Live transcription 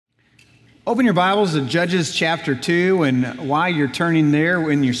Open your Bibles to Judges chapter 2, and while you're turning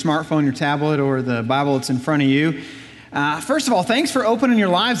there in your smartphone, your tablet, or the Bible that's in front of you, first of all, thanks for opening your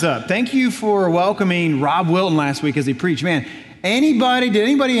lives up. Thank you for welcoming Rob Wilton last week as he preached. Man, did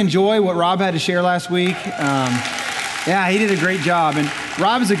anybody enjoy what Rob had to share last week? Yeah, he did a great job. And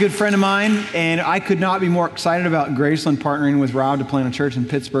Rob is a good friend of mine, and I could not be more excited about Graceland partnering with Rob to plant a church in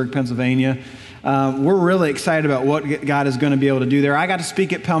Pittsburgh, Pennsylvania. We're really excited about what God is going to be able to do there. I got to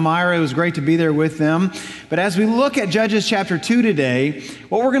speak at Palmyra. It was great to be there with them. But as we look at Judges chapter 2 today,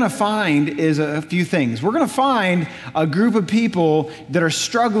 what we're going to find is a few things. We're going to find a group of people that are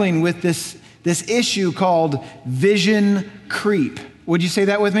struggling with this issue called vision creep. Would you say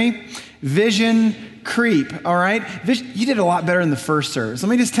that with me? Vision creep, all right? You did a lot better in the first service. Let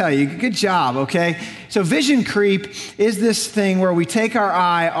me just tell you, good job, okay? So vision creep is this thing where we take our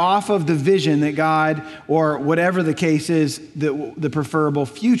eye off of the vision that God, or whatever the case is, the preferable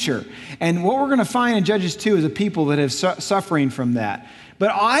future. And what we're going to find in Judges 2 is a people that have suffering from that. But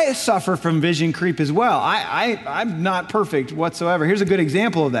I suffer from vision creep as well. I'm not perfect whatsoever. Here's a good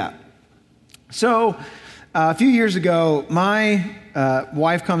example of that. So a few years ago, my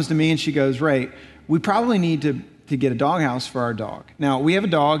wife comes to me and she goes, "Ray, we probably need to get a doghouse for our dog." Now, we have a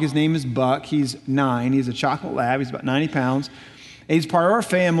dog. His name is Buck. He's 9. He's a chocolate lab. He's about 90 pounds. He's part of our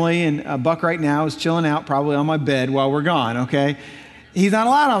family, and Buck right now is chilling out probably on my bed while we're gone, okay? He's not a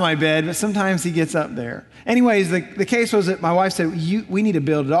lot on my bed, but sometimes he gets up there. Anyways, the case was that my wife said, we need to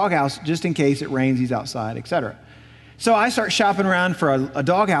build a doghouse just in case it rains, he's outside, etc. So I start shopping around for a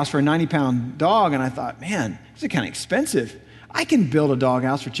doghouse for a 90-pound dog, and I thought, man, this is kind of expensive. I can build a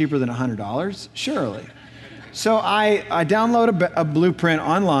doghouse for cheaper than $100, surely. So I download a blueprint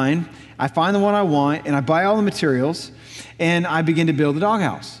online, I find the one I want, and I buy all the materials, and I begin to build the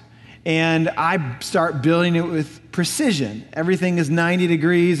doghouse. And I start building it with precision. Everything is 90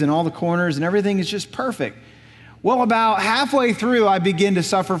 degrees, and all the corners, and everything is just perfect. Well, about halfway through, I begin to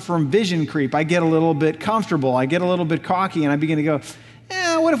suffer from vision creep. I get a little bit comfortable, I get a little bit cocky, and I begin to go,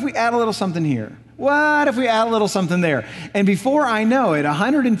 what if we add a little something here? What if we add a little something there? And before I know it,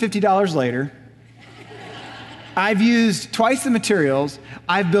 $150 later, I've used twice the materials.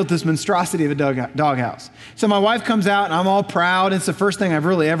 I've built this monstrosity of a doghouse. So my wife comes out, and I'm all proud. It's the first thing I've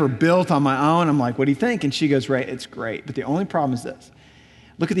really ever built on my own. I'm like, "What do you think?" And she goes, "Ray, it's great. But the only problem is this.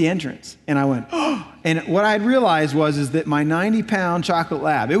 Look at the entrance." And I went, "Oh." And what I'd realized is that my 90-pound chocolate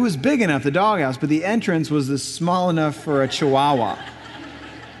lab, it was big enough, the doghouse, but the entrance was this small enough for a chihuahua.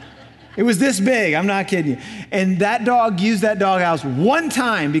 It was this big, I'm not kidding you. And that dog used that doghouse one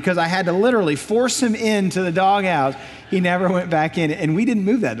time because I had to literally force him into the doghouse. He never went back in, and we didn't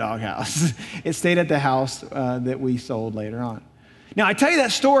move that doghouse. It stayed at the house that we sold later on. Now, I tell you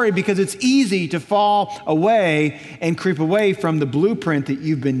that story because it's easy to fall away and creep away from the blueprint that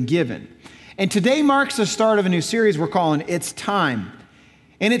you've been given. And today marks the start of a new series we're calling It's Time.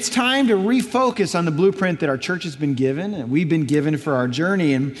 And it's time to refocus on the blueprint that our church has been given and we've been given for our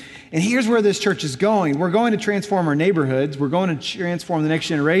journey. And here's where this church is going. We're going to transform our neighborhoods. We're going to transform the next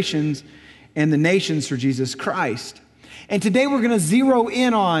generations and the nations for Jesus Christ. And today we're going to zero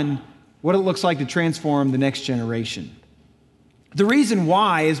in on what it looks like to transform the next generation. The reason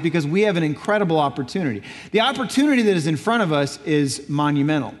why is because we have an incredible opportunity. The opportunity that is in front of us is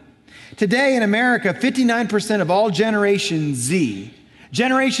monumental. Today in America, 59% of all Generation Z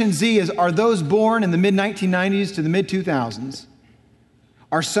are those born in the mid-1990s to the mid-2000s,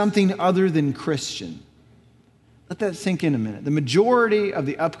 are something other than Christian. Let that sink in a minute. The majority of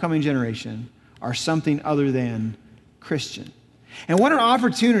the upcoming generation are something other than Christian. And what an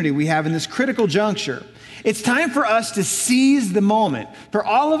opportunity we have in this critical juncture. It's time for us to seize the moment, for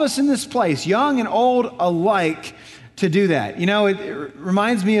all of us in this place, young and old alike, to do that. You know, it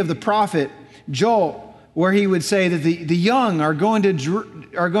reminds me of the prophet Joel, where he would say that the young are going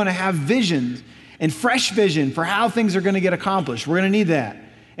to have visions and fresh vision for how things are going to get accomplished. We're going to need that.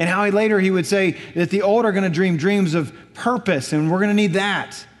 And how later he would say that the old are going to dream dreams of purpose, and we're going to need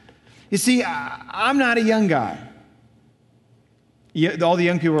that. You see, I'm not a young guy. All the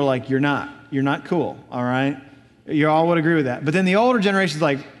young people are like, you're not cool, all right? You all would agree with that. But then the older generation's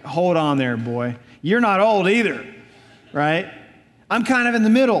like, hold on there, boy. You're not old either, right? I'm kind of in the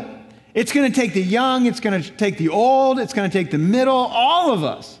middle. It's going to take the young, it's going to take the old, it's going to take the middle, all of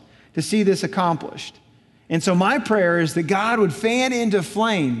us to see this accomplished. And so my prayer is that God would fan into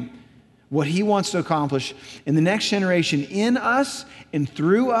flame what he wants to accomplish in the next generation, in us and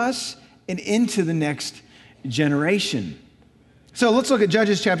through us and into the next generation. So let's look at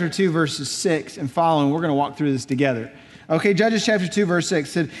Judges chapter 2, verses 6 and following. We're going to walk through this together. Okay, Judges chapter 2, verse 6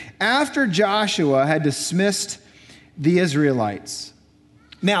 said, after Joshua had dismissed the Israelites,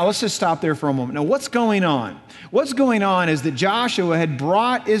 Now, let's just stop there for a moment. Now, what's going on? What's going on is that Joshua had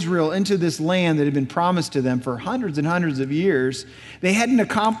brought Israel into this land that had been promised to them for hundreds and hundreds of years. They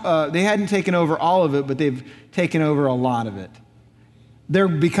hadn't taken over all of it, but they've taken over a lot of it. They're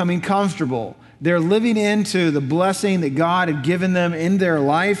becoming comfortable. They're living into the blessing that God had given them in their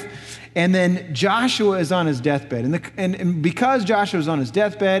life. And then Joshua is on his deathbed. And because Joshua is on his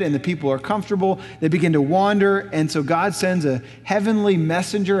deathbed and the people are comfortable, they begin to wander. And so God sends a heavenly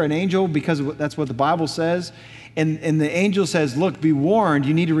messenger, an angel, because that's what the Bible says. And the angel says, look, be warned,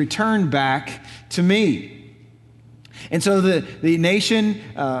 you need to return back to me. And so the nation,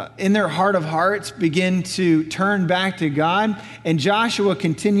 in their heart of hearts, begin to turn back to God. And Joshua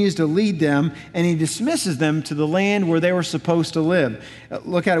continues to lead them, and he dismisses them to the land where they were supposed to live.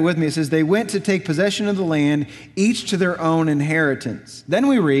 Look at it with me. It says, they went to take possession of the land, each to their own inheritance. Then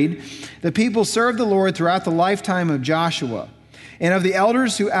we read, the people served the Lord throughout the lifetime of Joshua and of the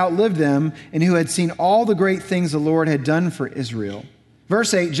elders who outlived them and who had seen all the great things the Lord had done for Israel.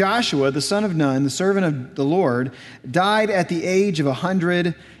 Verse 8, Joshua, the son of Nun, the servant of the Lord, died at the age of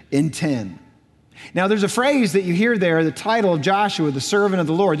 110. Now, there's a phrase that you hear there, the title of Joshua, the servant of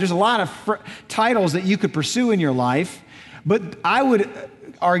the Lord. There's a lot of titles that you could pursue in your life, but I would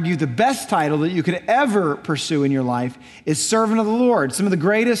argue the best title that you could ever pursue in your life is servant of the Lord. Some of the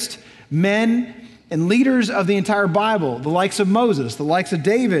greatest men and leaders of the entire Bible, the likes of Moses, the likes of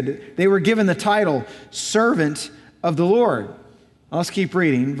David, they were given the title servant of the Lord. Let's keep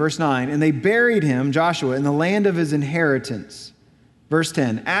reading. Verse 9, and they buried him, Joshua, in the land of his inheritance. Verse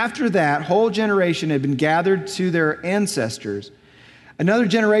 10, after that whole generation had been gathered to their ancestors, another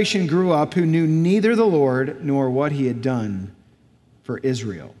generation grew up who knew neither the Lord nor what he had done for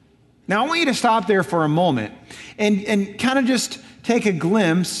Israel. Now, I want you to stop there for a moment and kind of just take a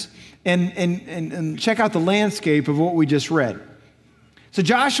glimpse and check out the landscape of what we just read. So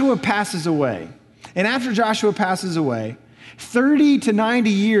Joshua passes away. And after Joshua passes away, 30 to 90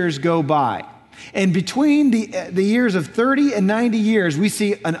 years go by. And between the years of 30 and 90 years, we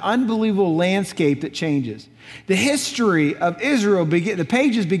see an unbelievable landscape that changes. The history of Israel, the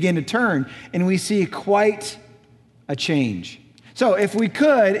pages begin to turn, and we see quite a change. So if we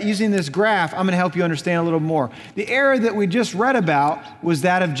could, using this graph, I'm going to help you understand a little more. The era that we just read about was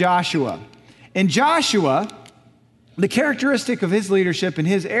that of Joshua. And Joshua, the characteristic of his leadership in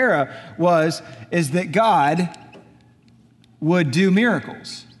his era is that God would do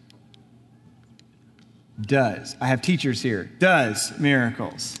miracles. Does. I have teachers here. Does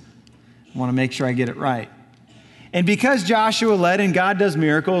miracles. I want to make sure I get it right. And because Joshua led and God does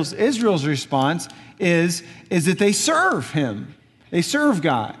miracles, Israel's response is that they serve him. They serve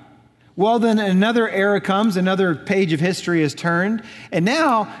God. Well, then another era comes, another page of history is turned, and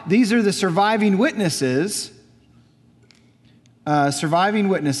now these are the surviving witnesses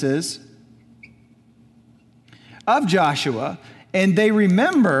of Joshua, and they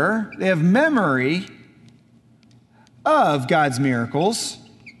have memory of God's miracles.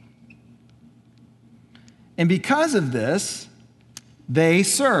 And because of this, they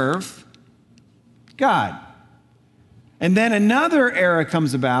serve God. And then another era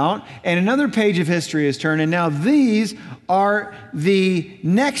comes about, and another page of history is turned, and now these are the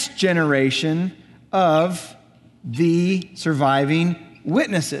next generation of the surviving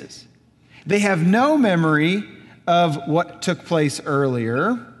witnesses. They have no memory of what took place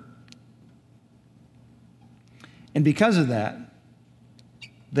earlier. And because of that,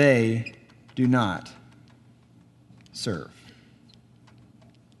 they do not serve.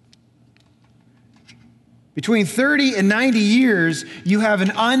 Between 30 and 90 years, you have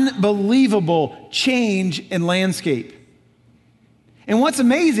an unbelievable change in landscape. And what's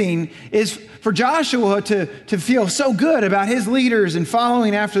amazing is for Joshua to feel so good about his leaders and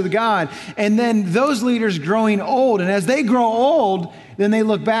following after the God, and then those leaders growing old. And as they grow old, then they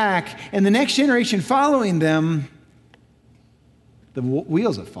look back, and the next generation following them, the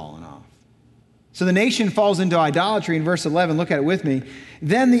wheels have fallen off. So the nation falls into idolatry. In verse 11, look at it with me.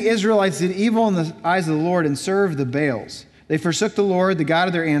 Then the Israelites did evil in the eyes of the Lord and served the Baals. They forsook the Lord, the God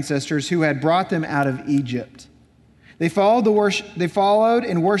of their ancestors, who had brought them out of Egypt. They followed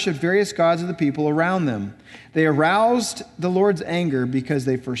and worshiped various gods of the people around them. They aroused the Lord's anger because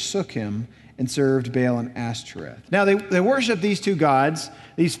they forsook him and served Baal and Ashtoreth. Now they worship these two gods,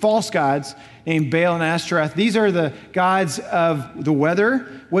 these false gods named Baal and Ashtoreth. These are the gods of the weather,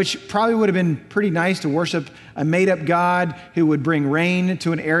 which probably would have been pretty nice to worship a made-up god who would bring rain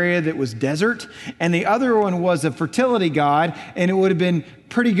to an area that was desert. And the other one was a fertility god, and it would have been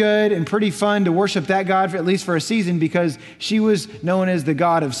pretty good and pretty fun to worship that God, at least for a season, because she was known as the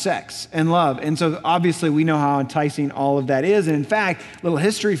god of sex and love. And so obviously we know how enticing all of that is. And in fact, a little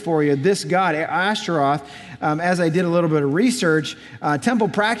history for you, this god, Ashtaroth, as I did a little bit of research, temple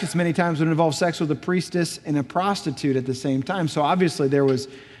practice many times would involve sex with a priestess and a prostitute at the same time. So obviously there was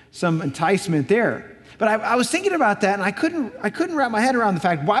some enticement there. But I was thinking about that, and I couldn't wrap my head around the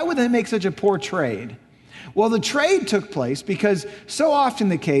fact, why would they make such a poor trade? Well, the trade took place because so often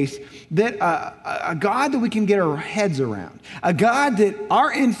the case that a God that we can get our heads around, a God that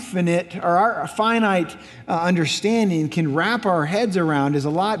our infinite or our finite understanding can wrap our heads around is a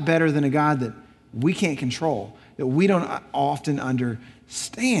lot better than a God that we can't control, that we don't often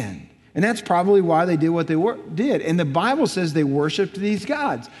understand. And that's probably why they did what they did. And the Bible says they worshiped these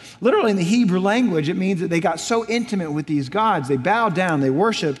gods. Literally in the Hebrew language, it means that they got so intimate with these gods. They bowed down, they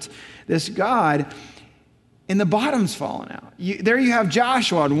worshiped this God, and the bottom's falling out. There you have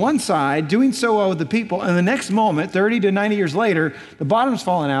Joshua on one side doing so well with the people, and the next moment, 30 to 90 years later, the bottom's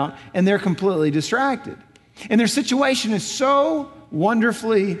falling out, and they're completely distracted. And their situation is so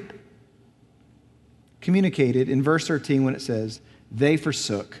wonderfully communicated in verse 13 when it says, they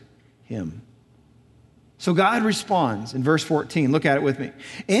forsook him. So God responds in verse 14. Look at it with me.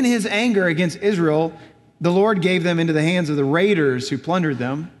 In his anger against Israel, the Lord gave them into the hands of the raiders who plundered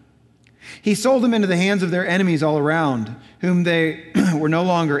them. He sold them into the hands of their enemies all around, whom they were no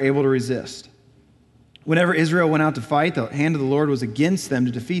longer able to resist. Whenever Israel went out to fight, the hand of the Lord was against them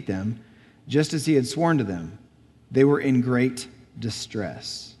to defeat them, just as he had sworn to them. They were in great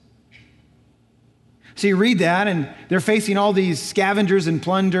distress. So you read that, and they're facing all these scavengers and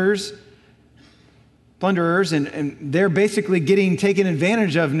plunderers, and they're basically getting taken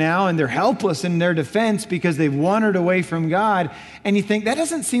advantage of now, and they're helpless in their defense because they've wandered away from God. And you think, that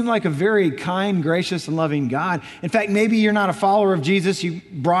doesn't seem like a very kind, gracious, and loving God. In fact, maybe you're not a follower of Jesus. You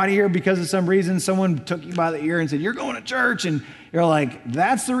brought here because of some reason. Someone took you by the ear and said, you're going to church. And you're like,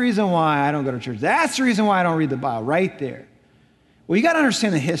 that's the reason why I don't go to church. That's the reason why I don't read the Bible, right there. Well, you got to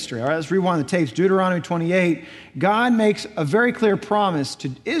understand the history. All right, let's rewind the tapes. Deuteronomy 28, God makes a very clear promise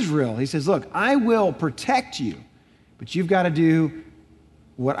to Israel. He says, look, I will protect you, but you've got to do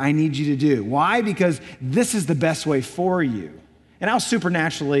what I need you to do. Why? Because this is the best way for you, and I'll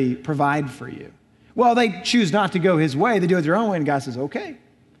supernaturally provide for you. Well, they choose not to go his way. They do it their own way, and God says, okay,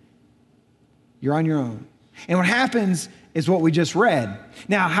 you're on your own. And what happens is what we just read.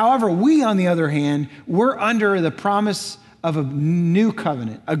 Now, however, we, on the other hand, we're under the promise of a new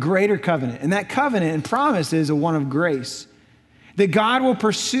covenant, a greater covenant. And that covenant and promise is a one of grace. That God will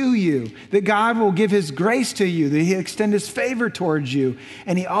pursue you, that God will give his grace to you, that he'll extend his favor towards you.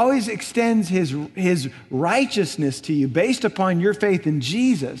 And he always extends his righteousness to you based upon your faith in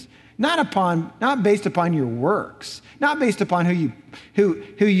Jesus, not based upon your works, not based upon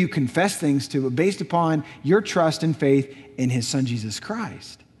who you confess things to, but based upon your trust and faith in his son, Jesus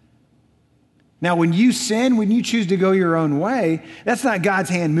Christ. Now, when you sin, when you choose to go your own way, that's not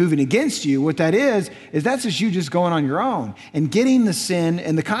God's hand moving against you. What that is that's just you just going on your own and getting the sin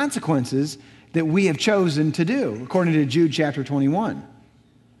and the consequences that we have chosen to do, according to Jude chapter 21.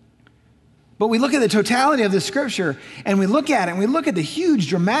 But we look at the totality of the scripture, and we look at it, and we look at the huge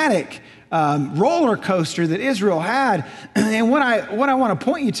dramatic roller coaster that Israel had. And what I want to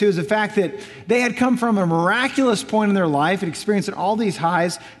point you to is the fact that they had come from a miraculous point in their life and experiencing all these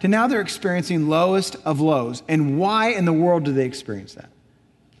highs to now they're experiencing lowest of lows. And why in the world do they experience that?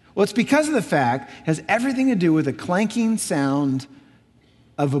 Well, it's because of the fact it has everything to do with the clanking sound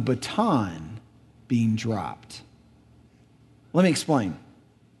of a baton being dropped. Let me explain.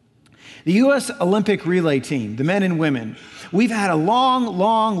 The U.S. Olympic relay team, the men and women, we've had a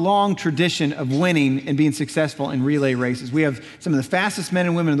long tradition of winning and being successful in relay races. We have some of the fastest men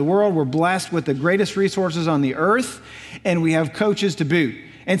and women in the world. We're blessed with the greatest resources on the earth, and we have coaches to boot.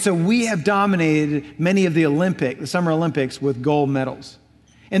 And so we have dominated many of the Summer Olympics with gold medals.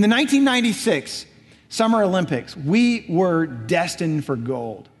 In the 1996 Summer Olympics, we were destined for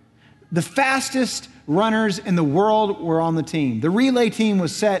gold. The fastest runners in the world were on the team. The relay team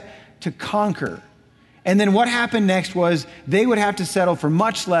was set to conquer. And then what happened next was they would have to settle for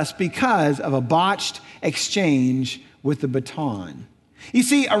much less because of a botched exchange with the baton. You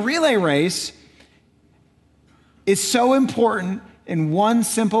see, a relay race is so important in one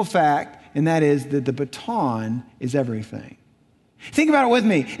simple fact, and that is that the baton is everything. Think about it with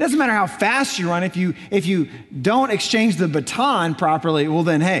me. It doesn't matter how fast you run. If you don't exchange the baton properly, well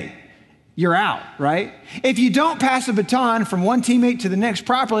then, hey, you're out, right? If you don't pass a baton from one teammate to the next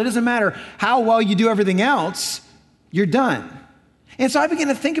properly, it doesn't matter how well you do everything else, you're done. And so I began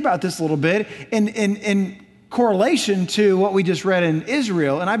to think about this a little bit, and correlation to what we just read in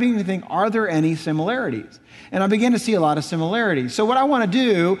Israel, and I began to think, are there any similarities? And I began to see a lot of similarities. So what I want to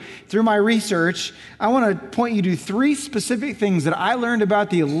do through my research, I want to point you to 3 specific things that I learned about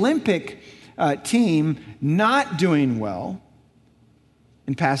the Olympic team not doing well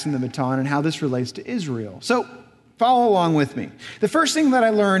in passing the baton and how this relates to Israel. So follow along with me. The first thing that I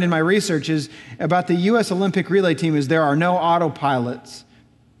learned in my research is about the U.S. Olympic relay team is there are no autopilots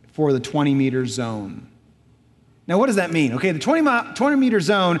for the 20-meter zone. Now, what does that mean? Okay, the 20-meter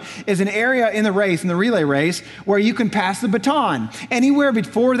zone is an area in the race, in the relay race, where you can pass the baton. Anywhere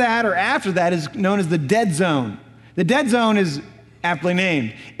before that or after that is known as the dead zone. The dead zone is aptly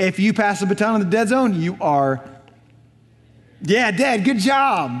named. If you pass the baton in the dead zone, you are, dead. Good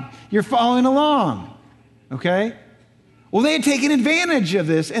job. You're following along, okay? Well, they had taken advantage of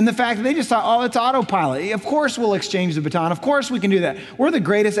this and the fact that they just thought, oh, it's autopilot. Of course we'll exchange the baton. Of course we can do that. We're the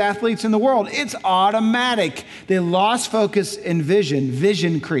greatest athletes in the world. It's automatic. They lost focus and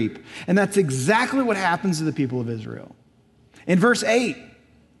vision creep. And that's exactly what happens to the people of Israel. In verse 8,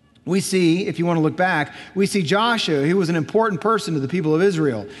 we see, if you want to look back, we see Joshua, who was an important person to the people of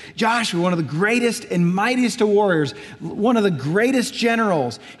Israel. Joshua, one of the greatest and mightiest of warriors, one of the greatest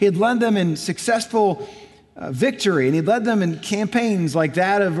generals. He had led them in successful victory, and he led them in campaigns like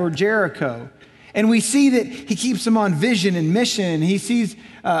that of Jericho. And we see that he keeps them on vision and mission. He sees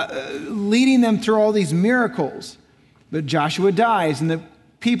leading them through all these miracles. But Joshua dies, and the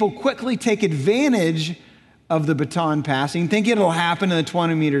people quickly take advantage of the baton passing, think it'll happen in the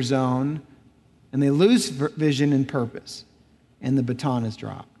 20-meter zone, and they lose vision and purpose, and the baton is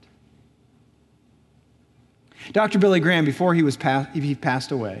dropped. Dr. Billy Graham, before he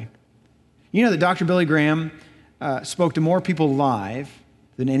passed away, you know that Dr. Billy Graham spoke to more people live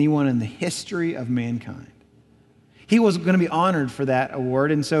than anyone in the history of mankind. He was going to be honored for that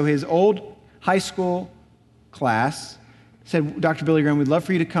award, and so his old high school class said, Dr. Billy Graham, we'd love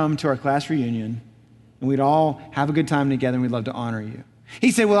for you to come to our class reunion, and we'd all have a good time together, and we'd love to honor you.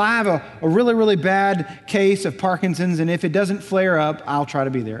 He said, well, I have a really, really bad case of Parkinson's, and if it doesn't flare up, I'll try to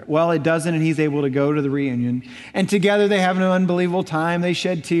be there. Well, it doesn't, and he's able to go to the reunion. And together they have an unbelievable time. They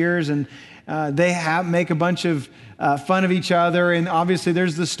shed tears, and they make a bunch of fun of each other. And obviously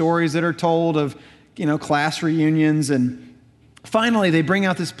there's the stories that are told of, class reunions. And finally, they bring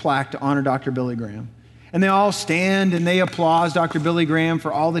out this plaque to honor Dr. Billy Graham. And they all stand and they applaud Dr. Billy Graham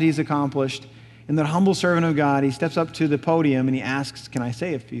for all that he's accomplished. And that humble servant of God, he steps up to the podium and he asks, can I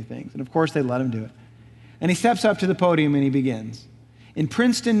say a few things? And of course they let him do it. And he steps up to the podium and he begins. In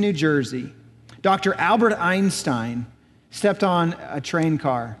Princeton, New Jersey, Dr. Albert Einstein stepped on a train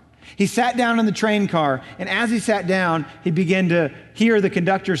car. He sat down in the train car, and as he sat down, he began to hear the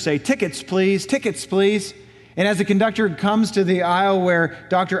conductor say, tickets, please, tickets, please. And as the conductor comes to the aisle where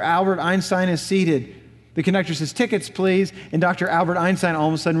Dr. Albert Einstein is seated, the conductor says, tickets, please. And Dr. Albert Einstein all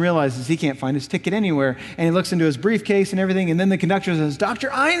of a sudden realizes he can't find his ticket anywhere. And he looks into his briefcase and everything. And then the conductor says,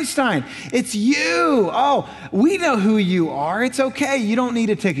 Dr. Einstein, it's you. Oh, we know who you are. It's okay. You don't need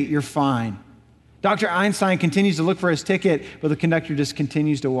a ticket. You're fine. Dr. Einstein continues to look for his ticket, but the conductor just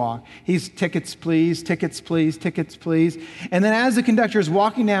continues to walk. He's tickets, please, tickets, please, tickets, please. And then as the conductor is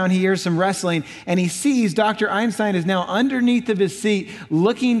walking down, he hears some wrestling, and he sees Dr. Einstein is now underneath of his seat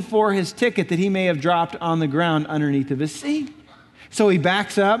looking for his ticket that he may have dropped on the ground underneath of his seat. So he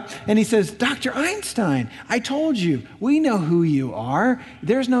backs up and he says, Dr. Einstein, I told you, we know who you are.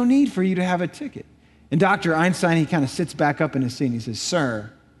 There's no need for you to have a ticket. And Dr. Einstein, he kind of sits back up in his seat and he says,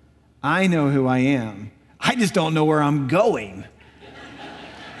 sir, I know who I am. I just don't know where I'm going.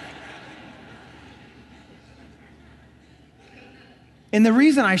 And the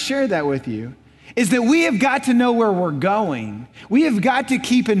reason I share that with you is that we have got to know where we're going. We have got to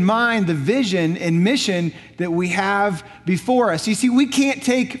keep in mind the vision and mission that we have before us. You see, we can't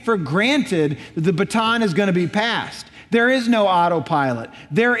take for granted that the baton is going to be passed. There is no autopilot.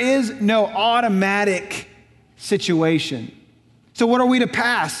 There is no automatic situation. So what are we to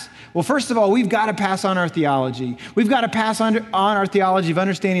pass? Well, first of all, we've got to pass on our theology. We've got to pass on our theology of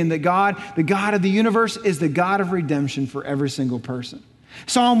understanding that God, the God of the universe, is the God of redemption for every single person.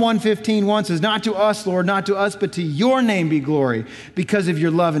 Psalm 115:1 says, not to us, Lord, not to us, but to your name be glory because of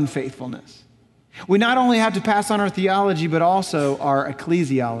your love and faithfulness. We not only have to pass on our theology, but also our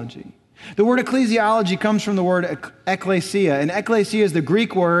ecclesiology. The word ecclesiology comes from the word ekklesia, and ekklesia is the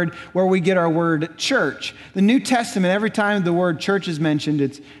Greek word where we get our word church. The New Testament, every time the word church is mentioned,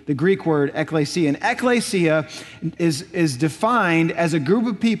 it's the Greek word ekklesia. And ekklesia is defined as a group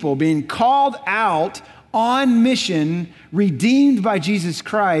of people being called out on mission, redeemed by Jesus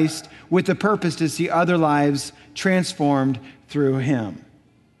Christ with the purpose to see other lives transformed through him.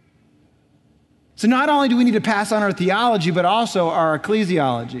 So not only do we need to pass on our theology, but also our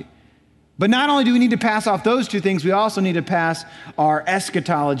ecclesiology. But not only do we need to pass off those two things, we also need to pass our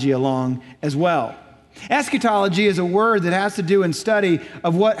eschatology along as well. Eschatology is a word that has to do in study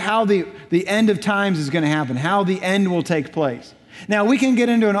of how the end of times is going to happen, how the end will take place. Now, we can get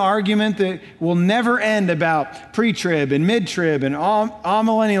into an argument that will never end about pre-trib and mid-trib and all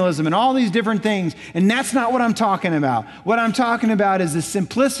millennialism and all these different things, and that's not what I'm talking about. What I'm talking about is the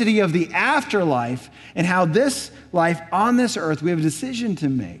simplicity of the afterlife and how this life on this earth, we have a decision to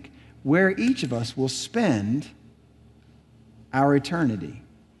make where each of us will spend our eternity.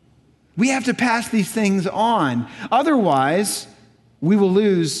 We have to pass these things on. Otherwise, we will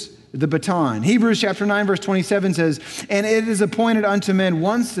lose the baton. Hebrews chapter 9, verse 27 says, "And it is appointed unto men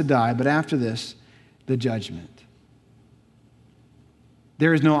once to die, but after this, the judgment."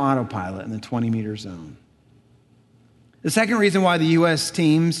 There is no autopilot in the 20-meter zone. The second reason why the U.S.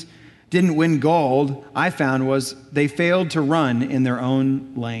 teams didn't win gold, I found, was they failed to run in their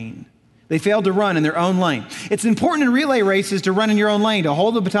own lane. They failed to run in their own lane. It's important in relay races to run in your own lane, to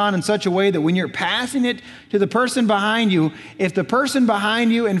hold the baton in such a way that when you're passing it to the person behind you, if the person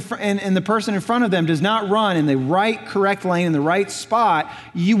behind you and the person in front of them does not run in the right, correct lane, in the right spot,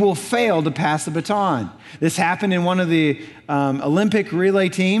 you will fail to pass the baton. This happened in one of the Olympic relay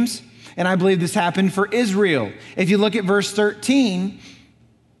teams, and I believe this happened for Israel. If you look at verse 13,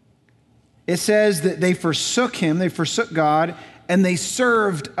 it says that they forsook him, they forsook God, and they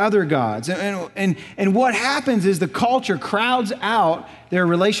served other gods. And what happens is the culture crowds out their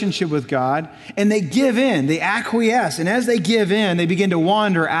relationship with God, and they give in, they acquiesce. And as they give in, they begin to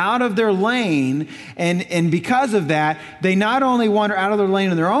wander out of their lane. And because of that, they not only wander out of their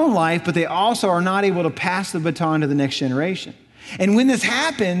lane in their own life, but they also are not able to pass the baton to the next generation. And when this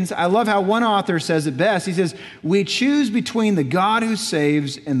happens, I love how one author says it best. He says, "We choose between the God who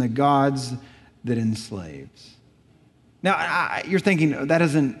saves and the gods that enslaves." Now, you're thinking, I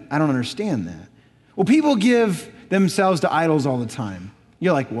don't understand that. Well, people give themselves to idols all the time.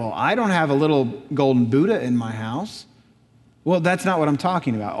 You're like, well, I don't have a little golden Buddha in my house. Well, that's not what I'm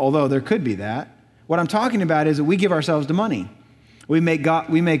talking about, although there could be that. What I'm talking about is that we give ourselves to money. We make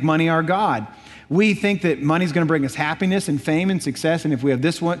money our God. We think that money's going to bring us happiness and fame and success, and if we have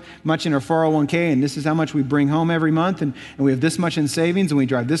this much in our 401k, and this is how much we bring home every month, and we have this much in savings, and we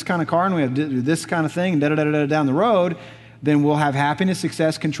drive this kind of car, and we have to do this kind of thing, and da-da-da-da down the road, then we'll have happiness,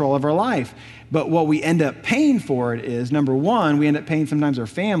 success, control of our life. But what we end up paying for it is, number one, we end up paying sometimes our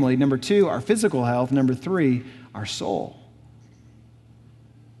family. Number two, our physical health. Number three, our soul.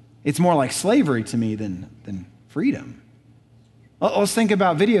 It's more like slavery to me than freedom. Let's think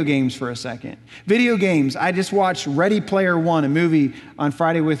about video games for a second. Video games, I just watched Ready Player One, a movie on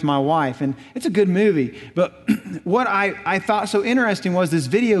Friday with my wife, and it's a good movie. But what I thought so interesting was this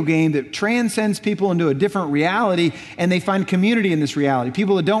video game that transcends people into a different reality, and they find community in this reality.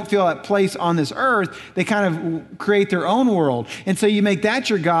 People that don't feel at place on this earth, they kind of create their own world. And so you make that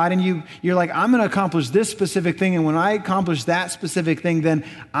your God, and you're like, I'm going to accomplish this specific thing, and when I accomplish that specific thing, then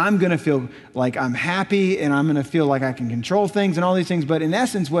I'm going to feel like I'm happy, and I'm going to feel like I can control things and all these things. But in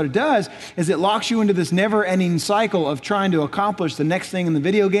essence, what it does is it locks you into this never-ending cycle of trying to accomplish the next thing in the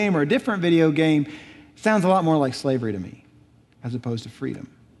video game or a different video game. Sounds a lot more like slavery to me as opposed to freedom.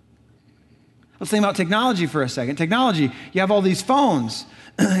 Let's think about technology for a second. Technology, you have all these phones,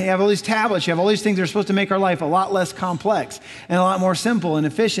 you have all these tablets, you have all these things that are supposed to make our life a lot less complex and a lot more simple and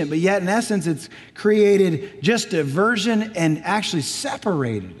efficient, but yet in essence, it's created just diversion and actually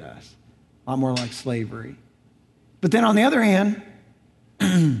separated us a lot more like slavery. But then on the other hand,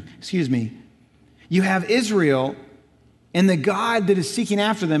 you have Israel and the God that is seeking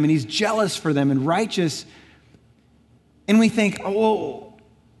after them, and he's jealous for them and righteous. And we think, oh, well,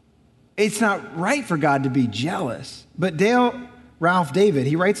 it's not right for God to be jealous. But Dale Ralph David,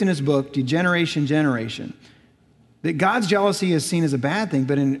 he writes in his book, Degeneration Generation, that God's jealousy is seen as a bad thing,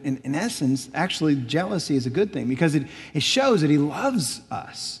 but in essence, actually, jealousy is a good thing because it shows that he loves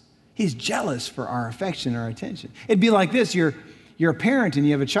us. He's jealous for our affection, our attention. It'd be like this, you're a parent and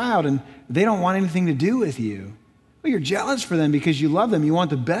you have a child and they don't want anything to do with you. Well, you're jealous for them because you love them. You want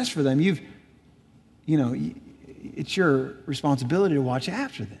the best for them. It's your responsibility to watch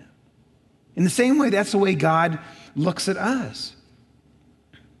after them. In the same way, that's the way God looks at us.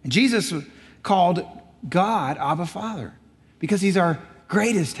 And Jesus called God Abba Father because he's our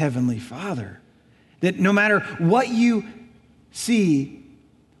greatest heavenly Father. That no matter what you see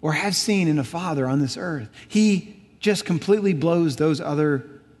or have seen in a father on this earth, he just completely blows those other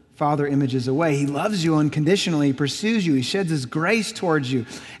father images away. He loves you unconditionally. He pursues you. He sheds his grace towards you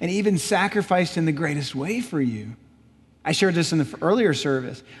and even sacrificed in the greatest way for you. I shared this in the earlier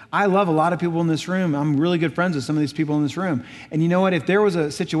service. I love a lot of people in this room. I'm really good friends with some of these people in this room. And you know what? If there was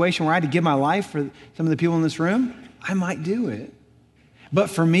a situation where I had to give my life for some of the people in this room, I might do it.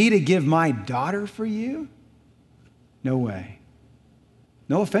 But for me to give my daughter for you, no way.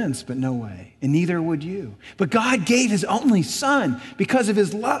 No offense, but no way. And neither would you. But God gave his only son because of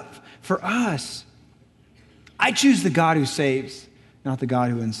his love for us. I choose the God who saves, not the God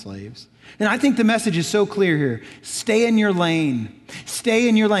who enslaves. And I think the message is so clear here. Stay in your lane. Stay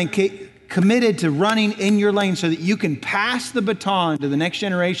in your lane. Committed to running in your lane so that you can pass the baton to the next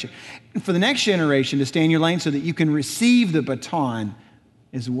generation. And for the next generation to stay in your lane so that you can receive the baton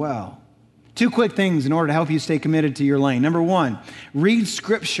as well. 2 quick things in order to help you stay committed to your lane. Number 1, read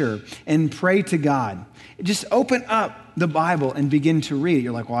Scripture and pray to God. Just open up the Bible and begin to read.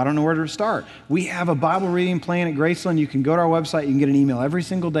 You're like, well, I don't know where to start. We have a Bible reading plan at Graceland. You can go to our website. You can get an email every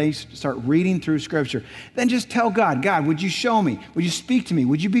single day. Start reading through Scripture. Then just tell God, God, would you show me? Would you speak to me?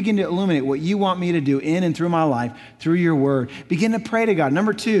 Would you begin to illuminate what you want me to do in and through my life, through your word? Begin to pray to God.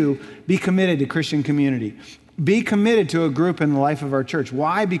 Number 2, be committed to Christian community. Be committed to a group in the life of our church.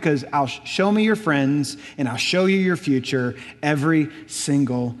 Why? Because I'll show me your friends and I'll show you your future every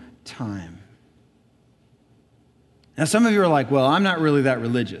single time. Now, some of you are like, well, I'm not really that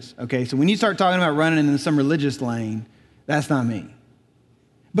religious. Okay, so when you start talking about running into some religious lane, that's not me.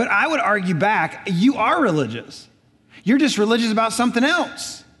 But I would argue back, you are religious. You're just religious about something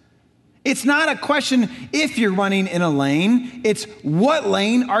else. It's not a question if you're running in a lane, it's what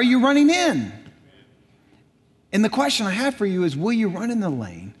lane are you running in? And the question I have for you is, will you run in the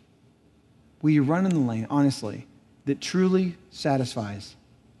lane? Will you run in the lane, honestly, that truly satisfies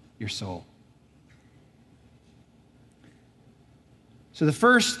your soul? So the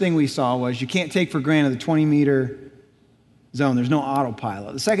first thing we saw was you can't take for granted the 20-meter zone. There's no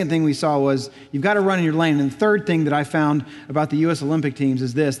autopilot. The second thing we saw was you've got to run in your lane. And the third thing that I found about the U.S. Olympic teams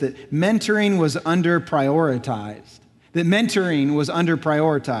is this, that mentoring was under-prioritized.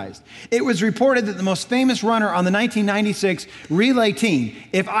 It was reported that the most famous runner on the 1996 relay team,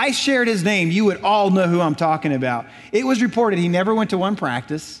 if I shared his name, you would all know who I'm talking about. It was reported he never went to one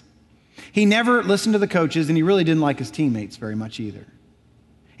practice. He never listened to the coaches, and he really didn't like his teammates very much either.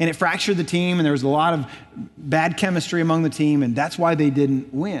 And it fractured the team, and there was a lot of bad chemistry among the team, and that's why they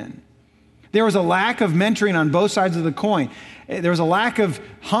didn't win. There was a lack of mentoring on both sides of the coin. There was a lack of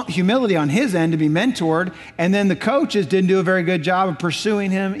humility on his end to be mentored, and then the coaches didn't do a very good job of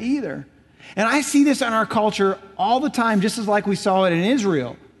pursuing him either. And I see this in our culture all the time, just as like we saw it in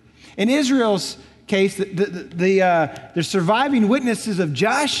Israel. In Israel's case, the surviving witnesses of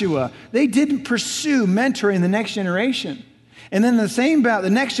Joshua, they didn't pursue mentoring the next generation. And then the same about the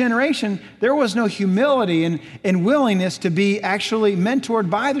next generation, there was no humility and willingness to be actually mentored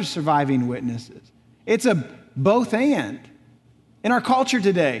by the surviving witnesses. It's a both and. In our culture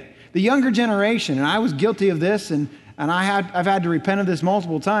today, the younger generation, and I was guilty of this, and I've had to repent of this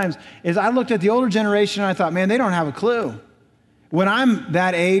multiple times, is I looked at the older generation and I thought, man, they don't have a clue. When I'm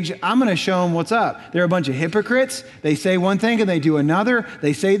that age, I'm going to show them what's up. They're a bunch of hypocrites. They say one thing and they do another.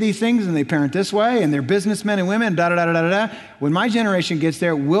 They say these things and they parent this way, and they're businessmen and women, da-da-da-da-da-da. When my generation gets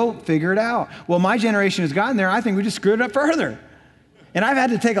there, we'll figure it out. Well, my generation has gotten there. I think we just screwed it up further. And I've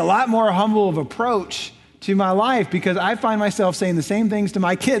had to take a lot more humble of approach to my life because I find myself saying the same things to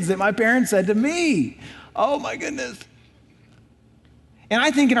my kids that my parents said to me. Oh, my goodness. And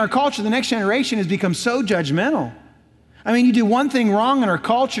I think in our culture, the next generation has become so judgmental. I mean, you do one thing wrong in our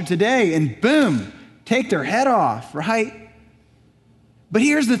culture today and boom, take their head off, right? But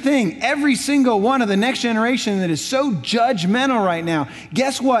here's the thing. Every single one of the next generation that is so judgmental right now,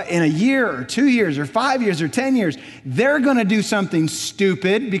 guess what? In a year or 2 years or 5 years or 10 years, they're going to do something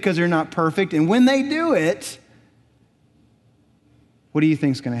stupid because they're not perfect. And when they do it, what do you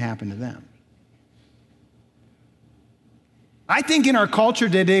think is going to happen to them? I think in our culture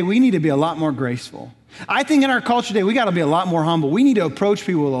today, we need to be a lot more graceful. I think in our culture today, we got to be a lot more humble. We need to approach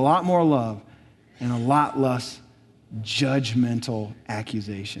people with a lot more love and a lot less judgmental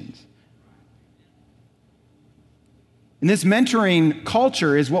accusations. And this mentoring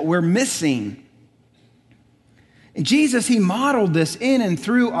culture is what we're missing. And Jesus, he modeled this in and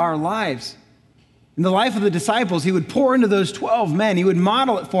through our lives. In the life of the disciples, he would pour into those 12 men. He would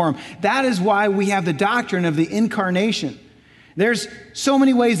model it for them. That is why we have the doctrine of the incarnation. There's so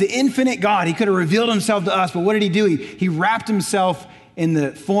many ways the infinite God, he could have revealed himself to us, but what did he do? He wrapped himself in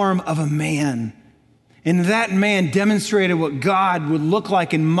the form of a man. And that man demonstrated what God would look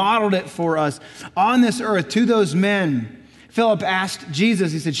like and modeled it for us on this earth to those men. Philip asked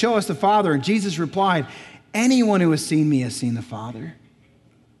Jesus, he said, show us the Father. And Jesus replied, anyone who has seen me has seen the Father.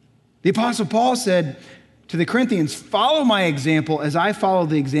 The Apostle Paul said to the Corinthians, follow my example as I follow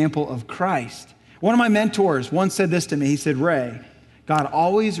the example of Christ. One of my mentors once said this to me. He said, Ray, God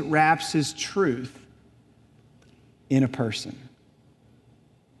always wraps his truth in a person.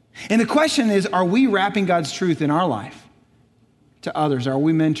 And the question is, are we wrapping God's truth in our life to others? Are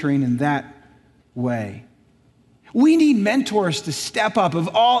we mentoring in that way? We need mentors to step up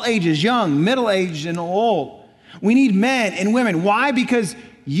of all ages, young, middle-aged, and old. We need men and women. Why? Because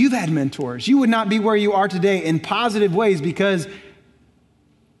you've had mentors. You would not be where you are today in positive ways because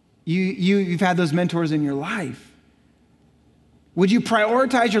you've had those mentors in your life. Would you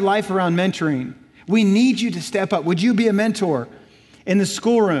prioritize your life around mentoring? We need you to step up. Would you be a mentor in the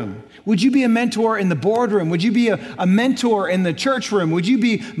schoolroom? Would you be a mentor in the boardroom? Would you be a mentor in the church room? Would you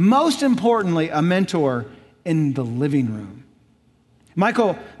be, most importantly, a mentor in the living room?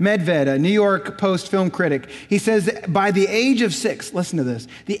 Michael Medved, a New York Post film critic, he says that by the age of 6, listen to this,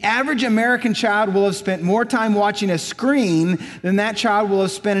 the average American child will have spent more time watching a screen than that child will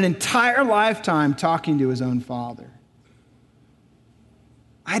have spent an entire lifetime talking to his own father.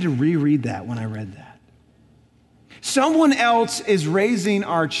 I had to reread that when I read that. Someone else is raising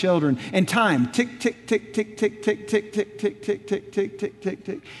our children, and time, tick, tick, tick, tick, tick, tick, tick, tick, tick, tick, tick, tick, tick, tick,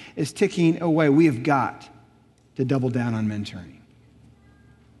 tick, is ticking away. We have got to double down on mentoring.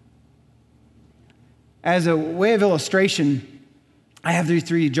 As a way of illustration, I have these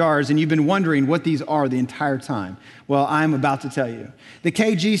 3 jars, and you've been wondering what these are the entire time. Well, I'm about to tell you. The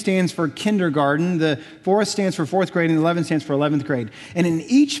KG stands for kindergarten, the 4th stands for 4th grade, and the 11th stands for 11th grade. And in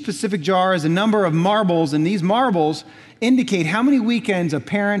each specific jar is a number of marbles, and these marbles indicate how many weekends a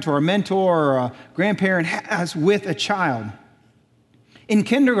parent or a mentor or a grandparent has with a child. In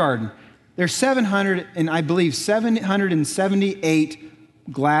kindergarten, there's 778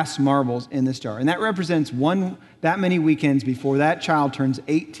 glass marbles in this jar. And that represents that many weekends before that child turns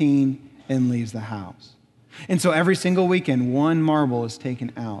 18 and leaves the house. And so every single weekend, 1 marble is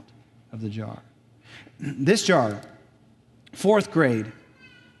taken out of the jar. This jar, 4th grade,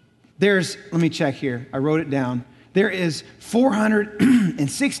 let me check here. I wrote it down. There is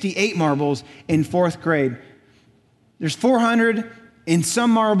 468 marbles in 4th grade. There's 400 in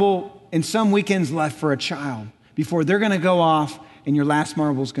some weekends left for a child before they're going to go off and your last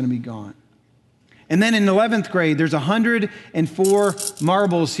marble is going to be gone. And then in 11th grade, there's 104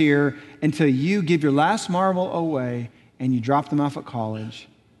 marbles here until you give your last marble away and you drop them off at college,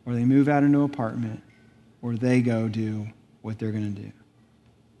 or they move out into an apartment, or they go do what they're going to do.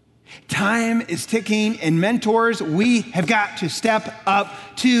 Time is ticking, and mentors, we have got to step up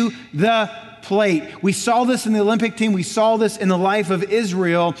to the plate. We saw this in the Olympic team. We saw this in the life of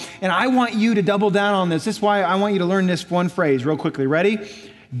Israel. And I want you to double down on this. This is why I want you to learn this one phrase real quickly. Ready?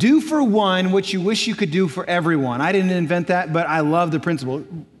 Do for one what you wish you could do for everyone. I didn't invent that, but I love the principle.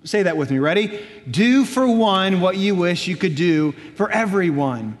 Say that with me. Ready? Do for one what you wish you could do for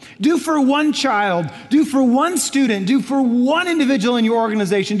everyone. Do for one child. Do for one student. Do for one individual in your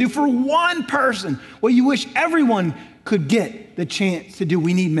organization. Do for one person what you wish everyone could get the chance to do.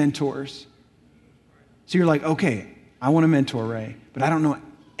 We need mentors. So you're like, okay, I want to mentor Ray, but I don't know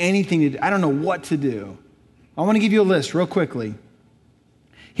anything to do. I don't know what to do. I want to give you a list real quickly.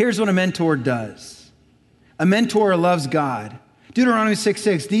 Here's what a mentor does. A mentor loves God. Deuteronomy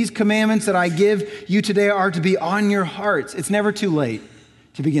 6:6, these commandments that I give you today are to be on your hearts. It's never too late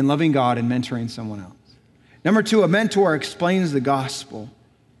to begin loving God and mentoring someone else. Number 2, a mentor explains the gospel.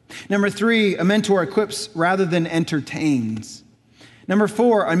 Number 3, a mentor equips rather than entertains. Number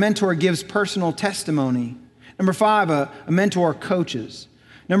 4, a mentor gives personal testimony. Number 5, a mentor coaches.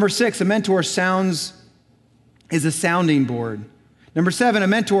 Number 6, a mentor is a sounding board. Number 7, a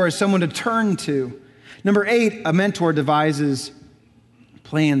mentor is someone to turn to. Number 8, a mentor devises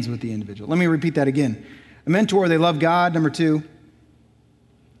plans with the individual. Let me repeat that again. A mentor, they love God. Number 2,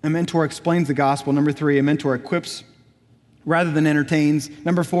 a mentor explains the gospel. Number 3, a mentor equips rather than entertains.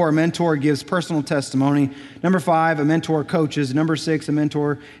 Number 4, a mentor gives personal testimony. Number 5, a mentor coaches. Number 6, a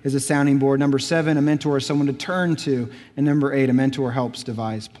mentor is a sounding board. Number 7, a mentor is someone to turn to. And number 8, a mentor helps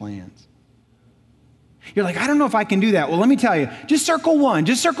devise plans. You're like, I don't know if I can do that. Well, let me tell you, just circle 1,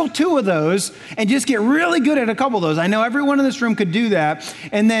 just circle 2 of those, and just get really good at a couple of those. I know everyone in this room could do that.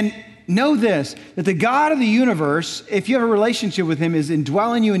 And then know this, that the God of the universe, if you have a relationship with him, is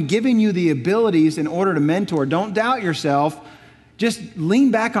indwelling you and giving you the abilities in order to mentor. Don't doubt yourself. Just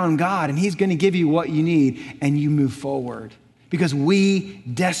lean back on God, and he's going to give you what you need, and you move forward. Because we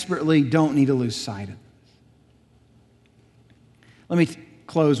desperately don't need to lose sight of this. Let me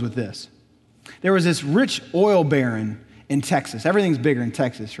close with this. There was this rich oil baron in Texas. Everything's bigger in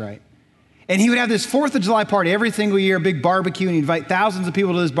Texas, right? And he would have this 4th of July party every single year, a big barbecue, and he'd invite thousands of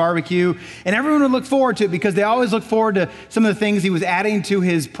people to this barbecue. And everyone would look forward to it because they always look forward to some of the things he was adding to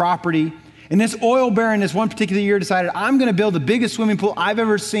his property. And this oil baron this one particular year decided, I'm going to build the biggest swimming pool I've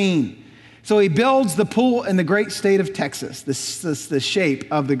ever seen. So he builds the pool in the great state of Texas, the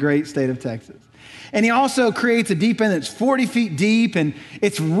shape of the great state of Texas. And he also creates a deep end that's 40 feet deep, and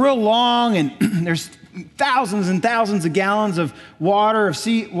it's real long, and there's thousands and thousands of gallons of water, of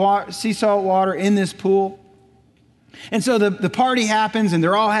sea salt water in this pool. And so the party happens, and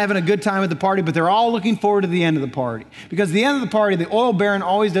they're all having a good time at the party, but they're all looking forward to the end of the party. Because at the end of the party, the oil baron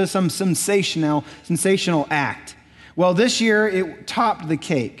always does some sensational act. Well, this year, it topped the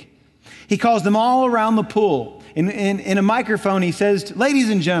cake. He calls them all around the pool. In a microphone, he says, ladies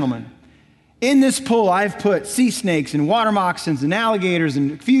and gentlemen, in this pool, I've put sea snakes and water moccasins and alligators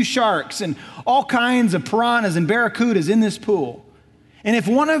and a few sharks and all kinds of piranhas and barracudas in this pool. And if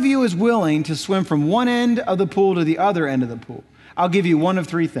one of you is willing to swim from one end of the pool to the other end of the pool, I'll give you one of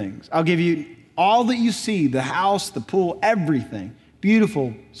 3 things. I'll give you all that you see, the house, the pool, everything.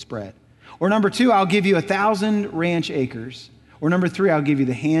 Beautiful spread. Or number 2, I'll give you 1,000 ranch acres. Or number 3, I'll give you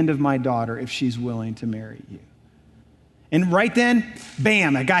the hand of my daughter if she's willing to marry you. And right then,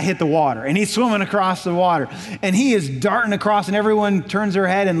 bam, that guy hit the water. And he's swimming across the water. And he is darting across, and everyone turns their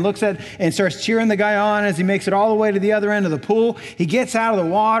head and looks at and starts cheering the guy on as he makes it all the way to the other end of the pool. He gets out of the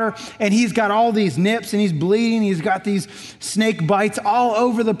water, and he's got all these nips, and he's bleeding. He's got these snake bites all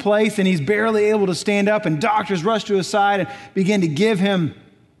over the place, and he's barely able to stand up. And doctors rush to his side and begin to give him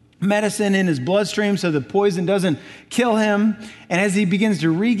medicine in his bloodstream so the poison doesn't kill him. And as he begins to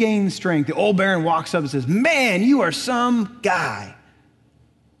regain strength, the old baron walks up and says, man, you are some guy.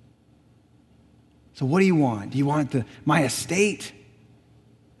 So what do you want? Do you want my estate?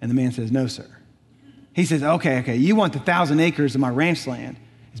 And the man says, no, sir. He says, okay, you want the 1,000 acres of my ranch land.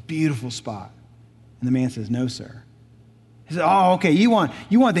 It's a beautiful spot. And the man says, no, sir. He says, oh, okay, you want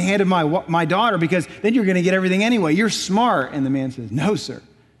the hand of my daughter because then you're going to get everything anyway. You're smart. And the man says, no, sir.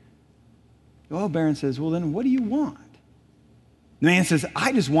 The oil baron says, well, then what do you want? The man says,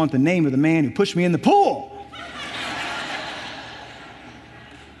 I just want the name of the man who pushed me in the pool.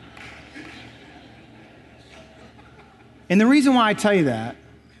 And the reason why I tell you that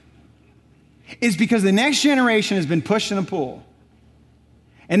is because the next generation has been pushed in a pool.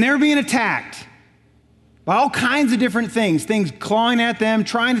 And they're being attacked by all kinds of different things clawing at them,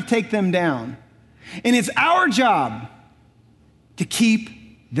 trying to take them down. And it's our job to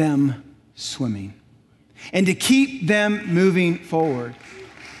keep them swimming and to keep them moving forward.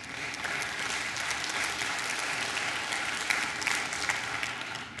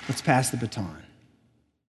 Let's pass the baton.